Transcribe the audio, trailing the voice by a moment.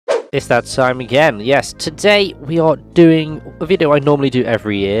It's that time again. Yes, today we are doing a video I normally do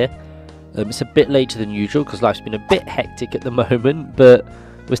every year. It's a bit later than usual because life's been a bit hectic at the moment, but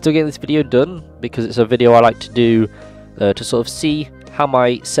we're still getting this video done because it's a video I like to do to sort of see how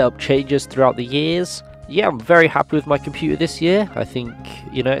my setup changes throughout the years. Yeah, I'm very happy with my computer this year. I think,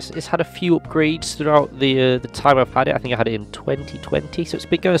 you know, it's had a few upgrades throughout the time I've had it. I think I had it in 2020, so it's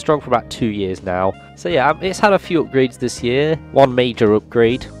been going strong for about 2 years now. So yeah, it's had a few upgrades this year. One major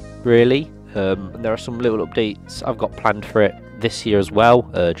upgrade, really. And there are some little updates I've got planned for it this year as well.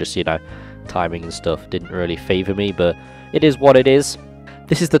 Just, you know, timing and stuff didn't really favour me, but it is what it is.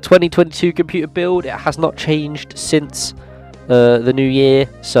 This is the 2022 computer build. It has not changed since the new year,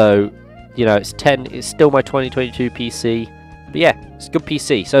 so you know, it's still my 2022 PC. But yeah, it's a good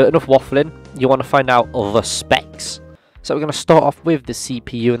PC. So enough waffling. You want to find out the specs. So we're going to start off with the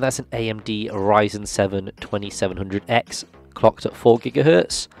CPU, and that's an AMD Ryzen 7 2700X clocked at 4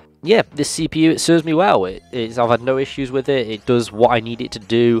 GHz. Yeah, this CPU, it serves me well. I've had no issues with it. It does what I need it to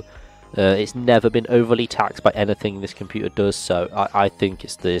do. It's never been overly taxed by anything this computer does, so I think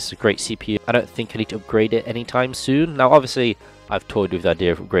it's a great CPU. I don't think I need to upgrade it anytime soon. Now, obviously, I've toyed with the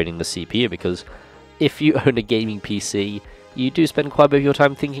idea of upgrading the CPU because if you own a gaming PC, you do spend quite a bit of your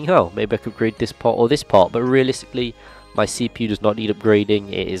time thinking, oh, maybe I could upgrade this part or this part, but realistically, my CPU does not need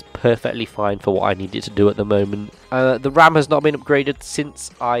upgrading. It is perfectly fine for what I need it to do at the moment. The RAM has not been upgraded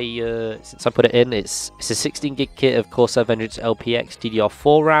since I put it in. It's a 16 gig kit of Corsair Vengeance LPX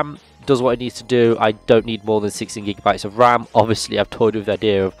DDR4 RAM. Does what it needs to do. I don't need more than 16 gigabytes of RAM. Obviously, I've toyed with the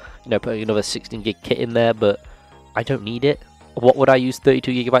idea of, you know, putting another 16 gig kit in there, but I don't need it. What would I use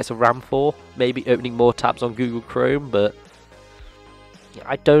 32 gigabytes of RAM for? Maybe opening more tabs on Google Chrome, but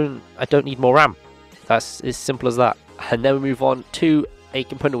I don't need more RAM. That's as simple as that. And then we move on to a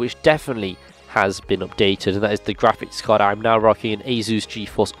component which definitely has been updated, and that is the graphics card. I'm now rocking an Asus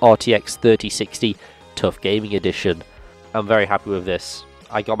GeForce RTX 3060 Tough Gaming Edition. I'm very happy with this.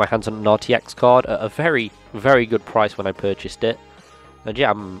 I got my hands on an RTX card at a very, very good price when I purchased it. And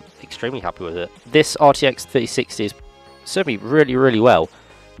yeah, I'm extremely happy with it. This RTX 3060 is served me really, really well.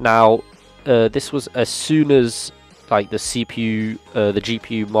 Now, this was as soon as like the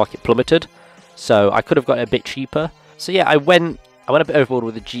GPU market plummeted, so I could have got it a bit cheaper. So yeah, I went a bit overboard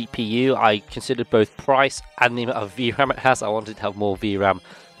with the GPU. I considered both price and the amount of VRAM it has. I wanted to have more VRAM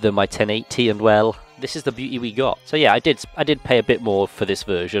than my 1080, and well, this is the beauty we got. So yeah, I did pay a bit more for this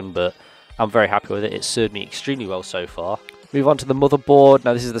version, but I'm very happy with it. It served me extremely well so far. Move on to the motherboard.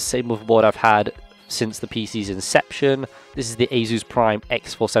 Now this is the same motherboard I've had since the PC's inception. This is the Asus Prime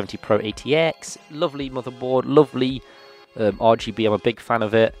X470 Pro ATX. Lovely motherboard, lovely RGB. I'm a big fan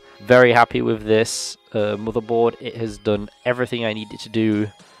of it. Very happy with this motherboard. It has done everything I need it to do.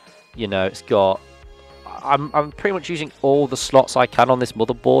 You know, it's got... I'm pretty much using all the slots I can on this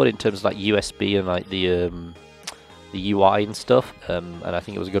motherboard in terms of like USB and like the UI and stuff. And I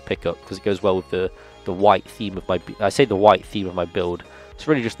think it was a good pickup because it goes well with the white theme of my... I say the white theme of my build. It's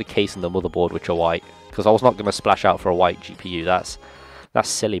really just the case and the motherboard which are white, because I was not going to splash out for a white GPU. That's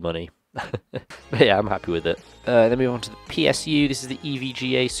silly money. But yeah, I'm happy with it. Then move on to the PSU. This is the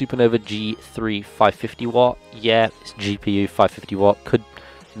EVGA Supernova G3 550 watt. Yeah, it's GPU 550 watt. Could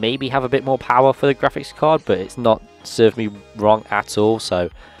maybe have a bit more power for the graphics card, but it's not served me wrong at all. So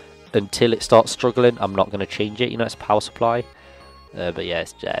until it starts struggling, I'm not going to change it. You know, it's power supply. But yeah,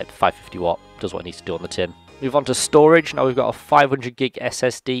 it's 550 watt. Does what it needs to do on the tin. Move on to storage. Now we've got a 500 gig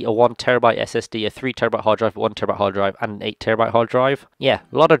SSD, a 1TB SSD, a 3TB hard drive, a 1TB hard drive, and an 8TB hard drive. Yeah,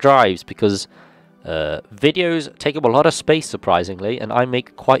 a lot of drives because videos take up a lot of space, surprisingly, and I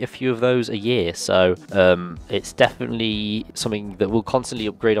make quite a few of those a year. So it's definitely something that will constantly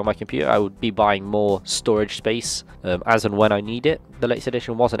upgrade on my computer. I would be buying more storage space as and when I need it. The latest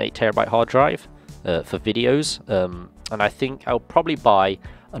edition was an 8TB hard drive for videos, and I think I'll probably buy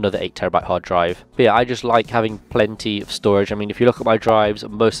another 8TB hard drive. But yeah, I just like having plenty of storage. I mean, if you look at my drives,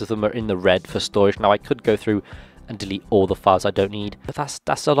 most of them are in the red for storage. Now I could go through and delete all the files I don't need, but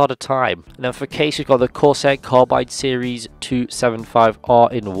that's a lot of time. And then for case, we've got the Corsair Carbide Series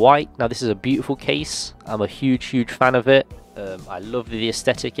 275R in white. Now this is a beautiful case. I'm a huge fan of it. I love the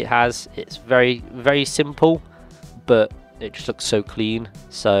aesthetic it has. It's very, very simple, but it just looks so clean.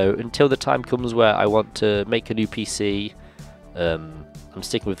 So until the time comes where I want to make a new PC, I'm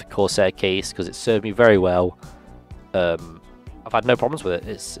sticking with the Corsair case because it served me very well. I've had no problems with it.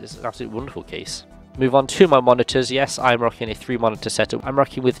 It's an absolutely wonderful case. Move on to my monitors. Yes, I'm rocking a 3-monitor setup. I'm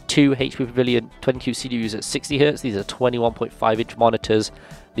rocking with 2 HP Pavilion 22 CDUs at 60Hz. These are 21.5-inch monitors.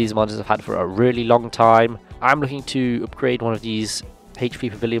 These monitors I've had for a really long time. I'm looking to upgrade one of these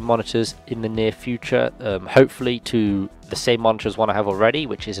HP Pavilion monitors in the near future, hopefully to the same monitor as one I have already,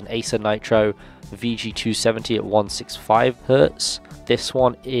 which is an Acer Nitro VG270 at 165Hz. This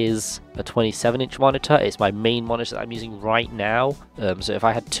one is a 27-inch monitor. It's my main monitor that I'm using right now, so if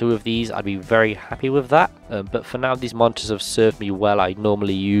I had two of these I'd be very happy with that, but for now these monitors have served me well. I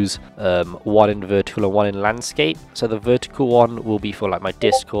normally use one in vertical and one in landscape. So the vertical one will be for like my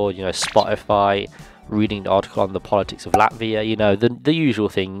Discord, you know, Spotify, reading the article on the politics of Latvia, you know, the usual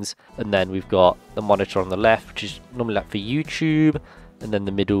things. And then we've got the monitor on the left, which is normally like for YouTube, and then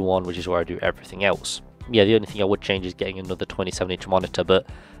the middle one, which is where I do everything else. Yeah, the only thing I would change is getting another 27-inch monitor, but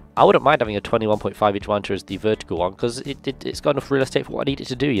I wouldn't mind having a 21.5-inch monitor as the vertical one, because it's got enough real estate for what I need it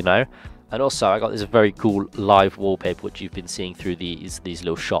to do, you know. And also I got this very cool live wallpaper, which you've been seeing through these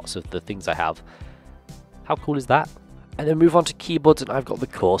little shots of the things I have. How cool is that? And then move on to keyboards, and I've got the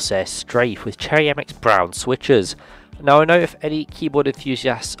Corsair Strafe with Cherry MX Brown switchers. Now I know if any keyboard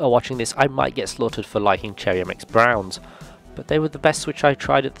enthusiasts are watching this, I might get slaughtered for liking Cherry MX Browns, but they were the best switch I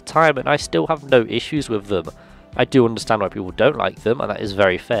tried at the time, and I still have no issues with them. I do understand why people don't like them, and that is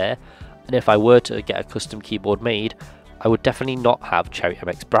very fair. And if I were to get a custom keyboard made, I would definitely not have Cherry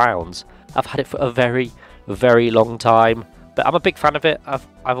MX Browns. I've had it for a very, very long time, but I'm a big fan of it. I've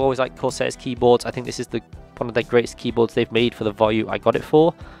always liked Corsair's keyboards. I think this is one of the greatest keyboards they've made for the value I got it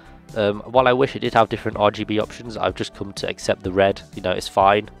for. While I wish it did have different RGB options, I've just come to accept the red. You know, it's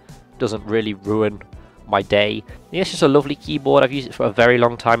fine. It doesn't really ruin my day. Yeah, it's just a lovely keyboard. I've used it for a very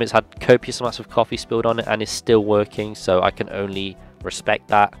long time. It's had copious amounts of coffee spilled on it and is still working, so I can only respect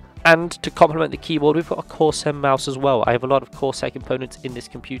that. And to complement the keyboard, we've got a Corsair mouse as well. I have a lot of Corsair components in this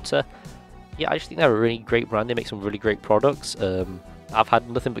computer. Yeah, I just think they're a really great brand. They make some really great products. I've had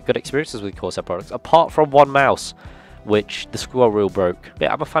nothing but good experiences with Corsair products, apart from one mouse, which the scroll wheel broke. But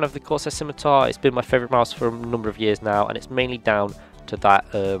yeah, I'm a fan of the Corsair Scimitar. It's been my favourite mouse for a number of years now, and it's mainly down to that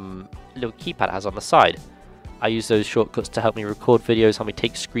little keypad it has on the side. I use those shortcuts to help me record videos, help me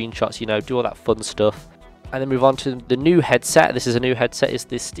take screenshots, you know, do all that fun stuff. And then move on to the new headset. This is a new headset. It's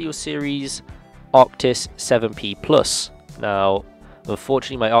the SteelSeries Arctis 7P Plus. Now,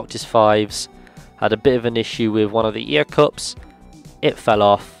 unfortunately, my Arctis 5s had a bit of an issue with one of the ear cups. It fell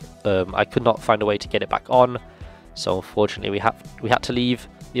off. I could not find a way to get it back on, so unfortunately we had to leave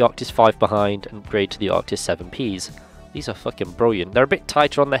the Arctis 5 behind and upgrade to the Arctis 7Ps. These are fucking brilliant. They're a bit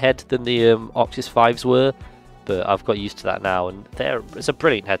tighter on the head than the Arctis 5s were, but I've got used to that now, and it's a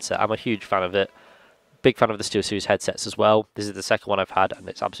brilliant headset. I'm a huge fan of it. Big fan of the SteelSeries headsets as well. This is the second one I've had, and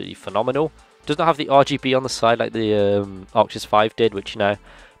it's absolutely phenomenal. Does not have the RGB on the side like the Arctis 5 did, which, you know,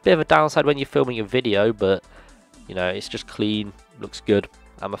 bit of a downside when you're filming a video, but you know, it's just clean, looks good.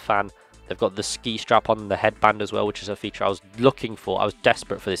 I'm a fan. They've got the ski strap on the headband as well, which is a feature I was looking for. I was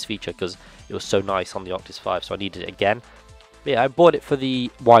desperate for this feature because it was so nice on the Arctis 5, so I needed it again. But yeah, I bought it for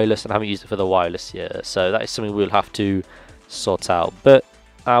the wireless and haven't used it for the wireless yet, so that is something we'll have to sort out. But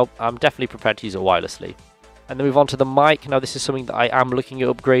I'm definitely prepared to use it wirelessly. And then move on to the mic. Now this is something that I am looking at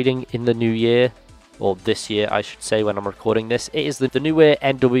upgrading in the new year, or this year I should say when I'm recording this. It is the Neewer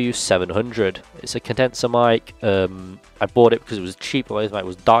NW700. It's a condenser mic. I bought it because it was cheap, my mic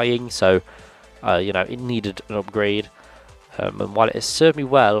was dying, so you know, it needed an upgrade. And while it has served me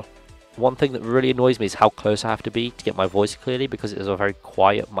well, one thing that really annoys me is how close I have to be to get my voice clearly, because it is a very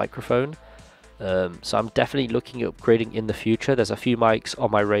quiet microphone. So I'm definitely looking at upgrading in the future. There's a few mics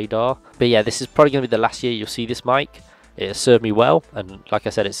on my radar, but yeah, this is probably going to be the last year you'll see this mic. It has served me well, and like I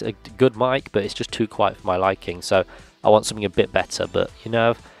said, it's a good mic, but it's just too quiet for my liking, so I want something a bit better. But you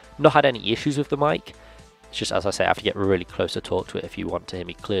know, I've not had any issues with the mic. It's just, as I say, I have to get really close to talk to it if you want to hear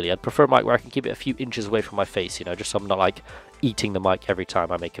me clearly. I'd prefer a mic where I can keep it a few inches away from my face, you know, just so I'm not like eating the mic every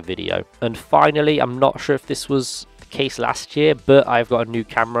time I make a video. And finally, I'm not sure if this was the case last year, but I've got a new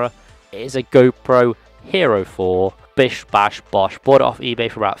camera. It is a GoPro Hero 4. Bish bash bosh. Bought it off eBay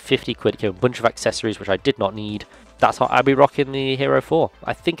for about 50 quid. It came with a bunch of accessories which I did not need. That's how I'll be rocking the Hero 4.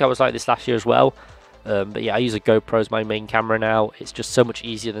 I think I was like this last year as well. But yeah, I use a GoPro as my main camera now. It's just so much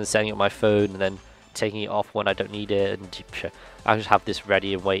easier than setting up my phone and then taking it off when I don't need it. And I just have this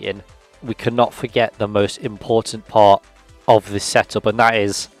ready and waiting. We cannot forget the most important part of this setup, and that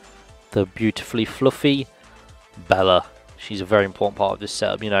is the beautifully fluffy Bella. She's a very important part of this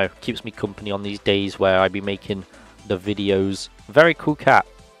setup, you know, keeps me company on these days where I be making the videos. Very cool cat,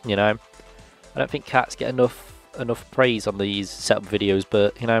 you know. I don't think cats get enough praise on these setup videos,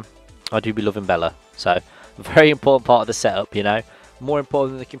 but you know, I do be loving Bella. So a very important part of the setup, you know, more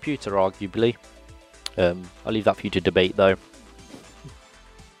important than the computer arguably. I'll leave that for you to debate though.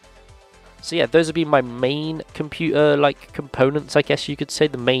 So yeah, those would be my main computer like components, I guess you could say,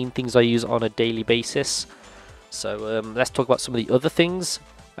 the main things I use on a daily basis. So let's talk about some of the other things.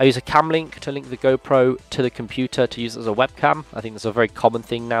 I use a cam link to link the GoPro to the computer to use as a webcam. I think that's a very common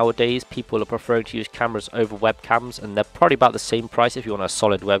thing nowadays. People are preferring to use cameras over webcams, and they're probably about the same price if you want a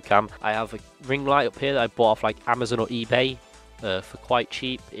solid webcam. I have a ring light up here that I bought off like Amazon or eBay for quite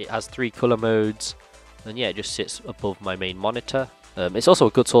cheap. It has 3 color modes, and yeah, it just sits above my main monitor. It's also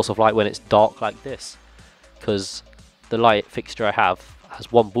a good source of light when it's dark like this, because the light fixture I have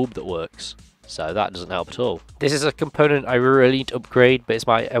has one bulb that works. So that doesn't help at all. This is a component I really need to upgrade, but it's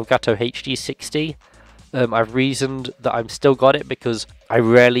my Elgato HD60. I've reasoned that I'm still got it because I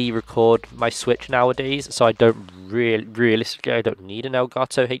rarely record my Switch nowadays, so I don't realistically I don't need an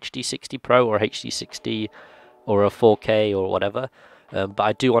Elgato HD60 Pro or HD60 or a 4K or whatever. But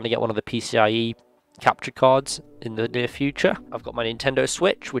I do want to get one of the PCIe capture cards in the near future. I've got my Nintendo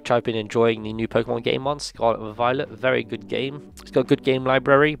Switch, which I've been enjoying the new Pokemon game on, Scarlet and Violet. Very good game. It's got a good game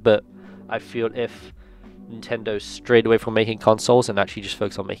library, but I feel if Nintendo strayed away from making consoles and actually just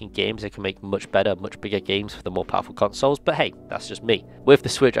focus on making games, they can make much better, much bigger games for the more powerful consoles. But hey, that's just me. With the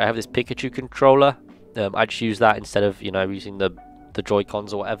Switch, I have this Pikachu controller. I just use that instead of, you know, using the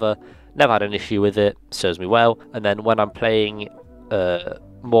Joy-Cons or whatever. Never had an issue with it. Serves me well. And then when I'm playing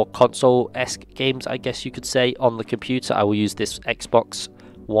more console-esque games, I guess you could say, on the computer, I will use this Xbox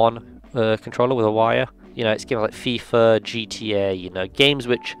One controller with a wire. You know, it's games like FIFA, GTA, you know, games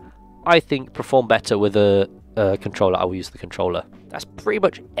which I think perform better with a controller. I will use the controller. That's pretty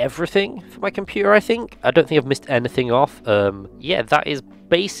much everything for my computer, I think. I don't think I've missed anything off. Yeah, that is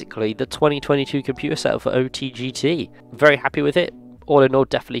basically the 2022 computer setup for OTGT. Very happy with it. All in all,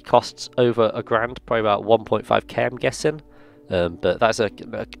 definitely costs over $1,000, probably about 1.5k, I'm guessing. But that's a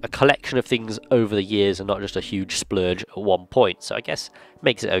collection of things over the years and not just a huge splurge at one point. So I guess it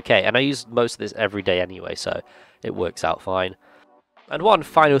makes it okay. And I use most of this every day anyway, so it works out fine. And one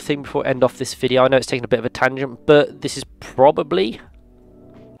final thing before I end off this video. I know it's taken a bit of a tangent, but this is probably,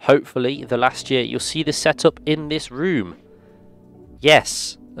 hopefully, the last year you'll see this setup in this room.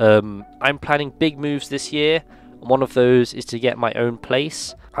 Yes, I'm planning big moves this year. And one of those is to get my own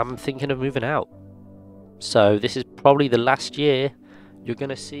place. I'm thinking of moving out. So this is probably the last year you're going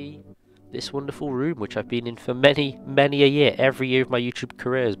to see this wonderful room, which I've been in for many, many a year. Every year of my YouTube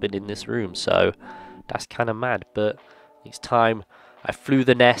career has been in this room. So that's kind of mad, but it's time I flew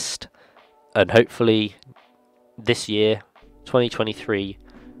the nest, and hopefully this year, 2023,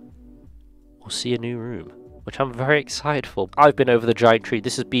 we'll see a new room, which I'm very excited for. I've been over the giant tree.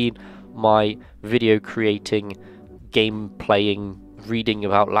 This has been my video creating, game playing, reading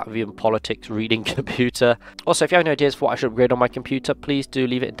about Latvian politics, reading computer. Also, if you have any ideas for what I should upgrade on my computer, please do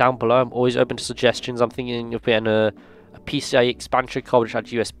leave it down below. I'm always open to suggestions. I'm thinking of getting a PCIe expansion card which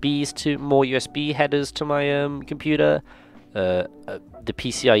adds USBs to more USB headers to my computer. The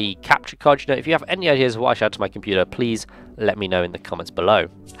PCIe capture card. You know, if you have any ideas of what I should add to my computer, please let me know in the comments below.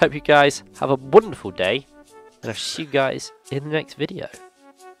 Hope you guys have a wonderful day, and I'll see you guys in the next video.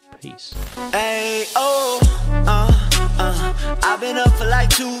 Peace. Hey, oh, I've been up for like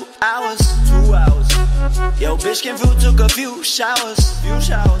 2 hours. 2 hours. Yo, bitch came through, took a few showers.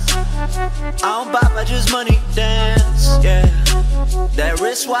 I don't bop, I just money dance. Yeah, that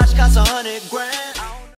wristwatch costs 100 grand.